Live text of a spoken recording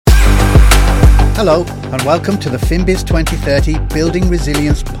Hello and welcome to the FinBiz 2030 Building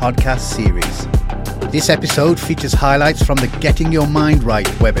Resilience podcast series. This episode features highlights from the Getting Your Mind Right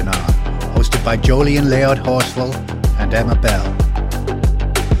webinar, hosted by Jolien Layard-Horsfall and Emma Bell.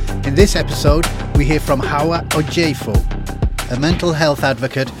 In this episode, we hear from Hawa Ojefo, a mental health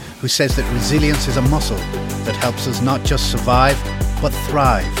advocate who says that resilience is a muscle that helps us not just survive, but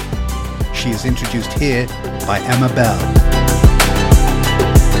thrive. She is introduced here by Emma Bell.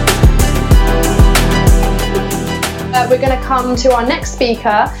 We're going to come to our next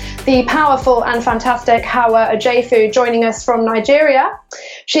speaker, the powerful and fantastic Hawa Ojefo, joining us from Nigeria.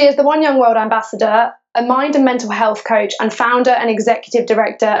 She is the One Young World Ambassador, a mind and mental health coach, and founder and executive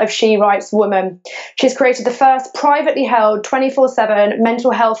director of She Writes Woman. She's created the first privately held 24/7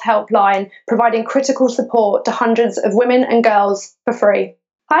 mental health helpline, providing critical support to hundreds of women and girls for free.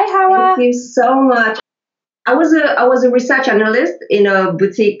 Hi, Hawa. Thank you so much. I was a research analyst in a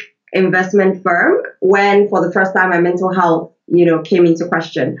boutique investment firm when, for the first time, my mental health, came into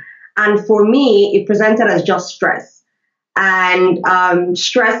question. And for me, it presented as just stress. And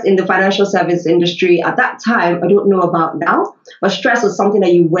stress in the financial service industry at that time, I don't know about now, but stress was something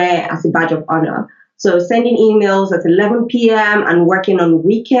that you wear as a badge of honor. So sending emails at 11 p.m. and working on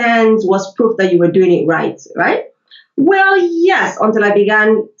weekends was proof that you were doing it right? Well, yes, until I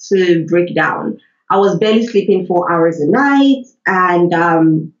began to break down. I was barely sleeping 4 hours a night,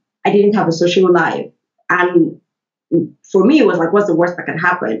 and I didn't have a social life. And for me, it was like, what's the worst that can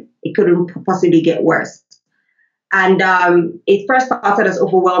happen? It couldn't possibly get worse. And it first started as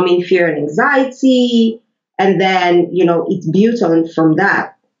overwhelming fear and anxiety. And then, it built on from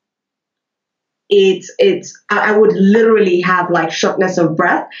that. I would literally have like shortness of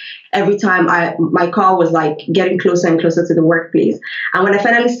breath every time my car was like getting closer and closer to the workplace. And when I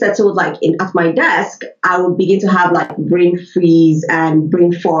finally settled at my desk, I would begin to have like brain freeze and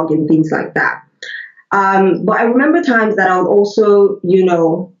brain fog and things like that. But I remember times that I would also,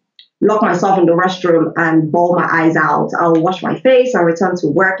 lock myself in the restroom and bawl my eyes out. I'll wash my face and return to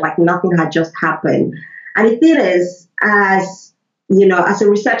work like nothing had just happened. And the thing is, as a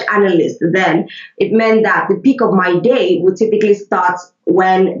research analyst, then it meant that the peak of my day would typically start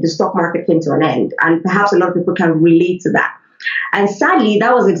when the stock market came to an end. And perhaps a lot of people can relate to that. And sadly,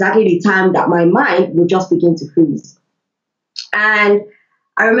 that was exactly the time that my mind would just begin to freeze. And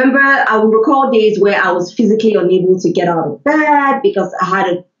I would recall days where I was physically unable to get out of bed because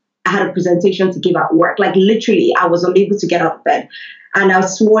I had a presentation to give at work. Like literally, I was unable to get out of bed. And I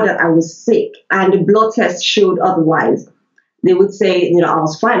swore that I was sick. And the blood test showed otherwise. They would say, I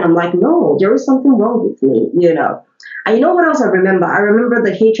was fine. I'm like, no, there is something wrong with me, And you know what else I remember? I remember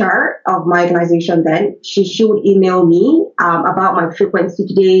the HR of my organization then. She would email me about my frequent sick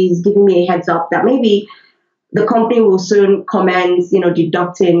days, giving me a heads up that maybe the company will soon commence,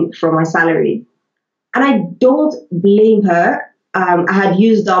 deducting from my salary. And I don't blame her. I had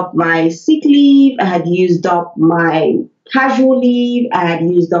used up my sick leave. I had used up my casual leave. I had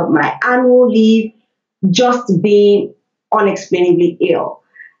used up my annual leave, just being unexplainably ill.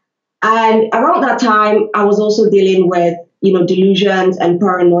 And around that time, I was also dealing with, delusions and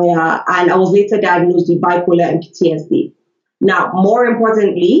paranoia, and I was later diagnosed with bipolar and PTSD. Now, more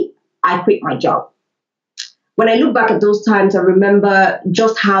importantly, I quit my job. When I look back at those times, I remember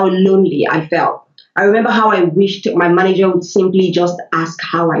just how lonely I felt. I remember how I wished my manager would simply just ask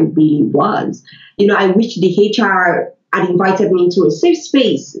how I really was. I wished the HR had invited me into a safe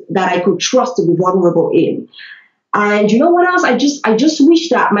space that I could trust to be vulnerable in. And you know what else? I just wish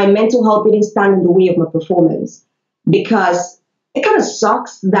that my mental health didn't stand in the way of my performance, because it kind of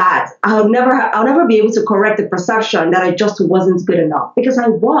sucks that I'll never be able to correct the perception that I just wasn't good enough, because I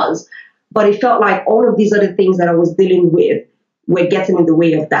was, but it felt like all of these other things that I was dealing with were getting in the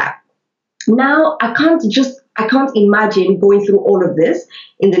way of that. Now I can't imagine going through all of this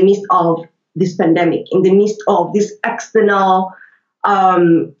in the midst of this pandemic, in the midst of this external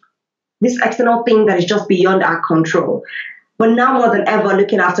thing that is just beyond our control. But now more than ever,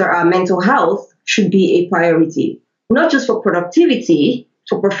 looking after our mental health should be a priority, not just for productivity,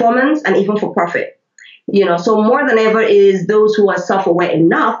 for performance, and even for profit. So more than ever, it is those who are self-aware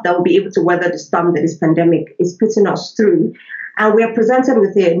enough that will be able to weather the storm that this pandemic is putting us through. And we are presented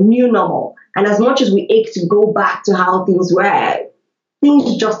with a new normal. And as much as we ache to go back to how things were,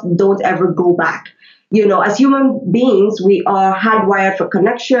 things just don't ever go back. As human beings, we are hardwired for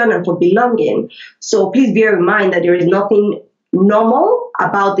connection and for belonging. So please bear in mind that there is nothing normal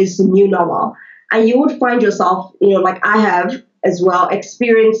about this new normal. And you would find yourself, like I have as well,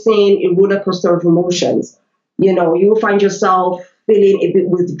 experiencing a roller coaster of emotions. You will find yourself feeling a bit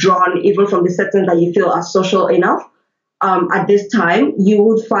withdrawn, even from the settings that you feel are social enough. at this time, you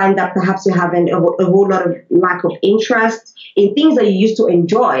would find that perhaps you're having a whole lot of lack of interest in things that you used to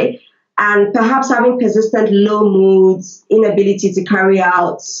enjoy, and perhaps having persistent low moods, inability to carry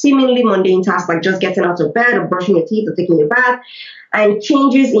out seemingly mundane tasks like just getting out of bed or brushing your teeth or taking your bath, and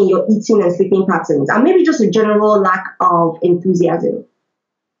changes in your eating and sleeping patterns, and maybe just a general lack of enthusiasm.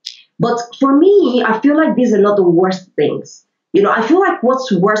 But for me, I feel like these are not the worst things. I feel like what's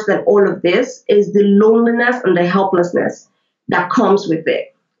worse than all of this is the loneliness and the helplessness that comes with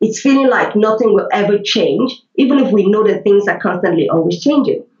it. It's feeling like nothing will ever change, even if we know that things are constantly always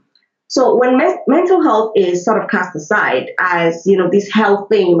changing. So when mental health is sort of cast aside as, this health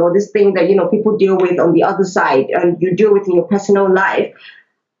thing or this thing that, people deal with on the other side and you deal with in your personal life,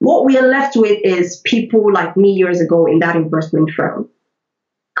 what we are left with is people like me years ago in that investment firm.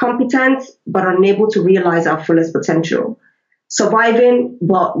 Competent, but unable to realize our fullest potential. Surviving,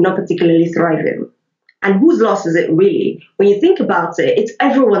 but not particularly thriving. And whose loss is it really? When you think about it, it's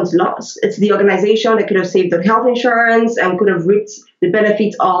everyone's loss. It's the organization that could have saved on health insurance and could have reaped the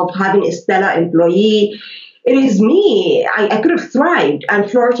benefits of having a stellar employee. It is me. I could have thrived and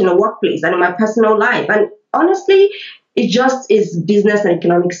flourished in a workplace and in my personal life. And honestly, it just is business and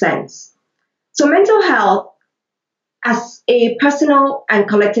economic sense. So mental health as a personal and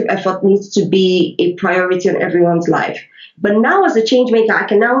collective effort needs to be a priority in everyone's life. But now as a change maker, I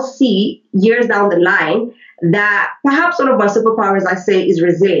can now see years down the line that perhaps one of my superpowers, I say, is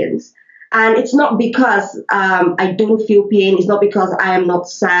resilience. And it's not because I don't feel pain. It's not because I am not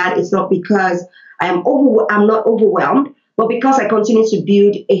sad. It's not because I'm not overwhelmed, but because I continue to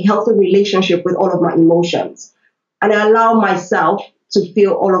build a healthy relationship with all of my emotions. And I allow myself to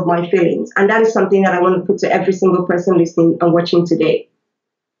feel all of my feelings. And that is something that I want to put to every single person listening and watching today.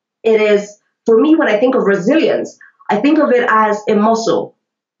 It is, for me, when I think of resilience, I think of it as a muscle.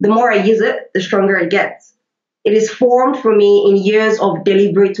 The more I use it, the stronger it gets. It is formed for me in years of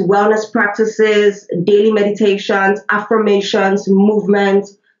deliberate wellness practices, daily meditations, affirmations, movement,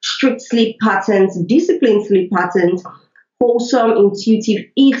 strict sleep patterns, disciplined sleep patterns, wholesome, intuitive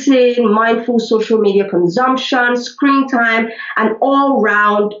eating, mindful social media consumption, screen time, and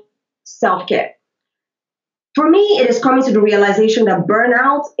all-round self-care. For me, it is coming to the realization that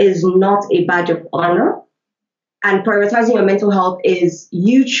burnout is not a badge of honor, and prioritizing your mental health is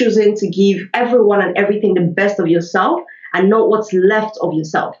you choosing to give everyone and everything the best of yourself and not what's left of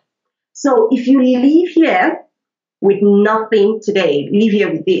yourself. So if you leave here with nothing today, leave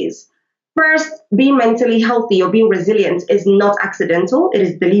here with this. First, being mentally healthy or being resilient is not accidental. It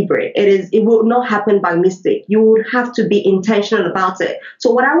is deliberate. It will not happen by mistake. You would have to be intentional about it. So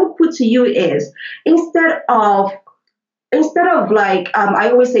what I would put to you is instead of I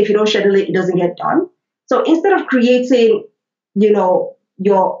always say, if you don't schedule it, it doesn't get done. So instead of creating, your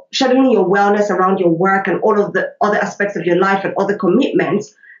scheduling your wellness around your work and all of the other aspects of your life and other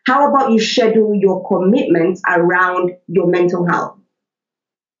commitments, how about you schedule your commitments around your mental health?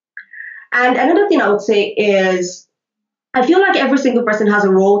 And another thing I would say is, I feel like every single person has a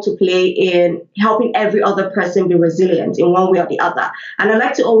role to play in helping every other person be resilient in one way or the other. And I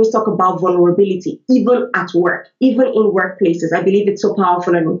like to always talk about vulnerability, even at work, even in workplaces. I believe it's so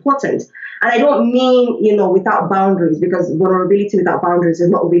powerful and important. And I don't mean, without boundaries, because vulnerability without boundaries is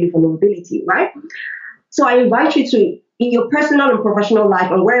not really vulnerability, right? So I invite you to, in your personal and professional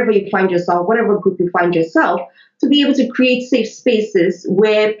life and wherever you find yourself, whatever group you find yourself, to be able to create safe spaces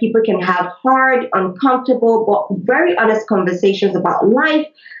where people can have hard, uncomfortable, but very honest conversations about life,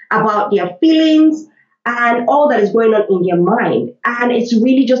 about their feelings, and all that is going on in their mind. And it's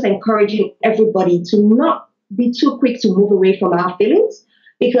really just encouraging everybody to not be too quick to move away from our feelings,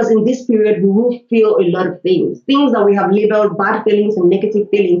 because in this period, we will feel a lot of things that we have labeled bad feelings and negative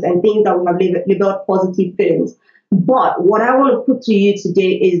feelings, and things that we have labeled positive feelings. But what I want to put to you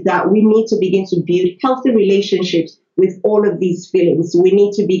today is that we need to begin to build healthy relationships with all of these feelings. We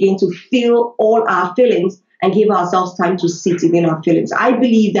need to begin to feel all our feelings and give ourselves time to sit within our feelings. I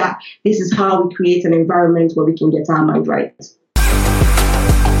believe that this is how we create an environment where we can get our mind right.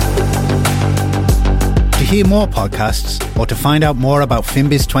 To hear more podcasts or to find out more about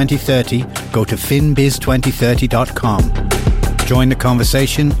FinBiz 2030, go to finbiz2030.com. Join the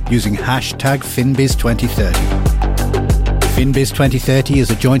conversation using hashtag FinBiz2030. FinBiz 2030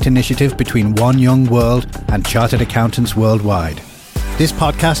 is a joint initiative between One Young World and Chartered Accountants Worldwide. This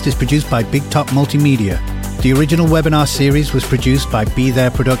podcast is produced by Big Top Multimedia. The original webinar series was produced by Be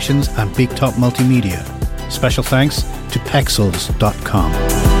There Productions and Big Top Multimedia. Special thanks to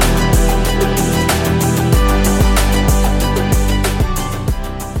Pexels.com.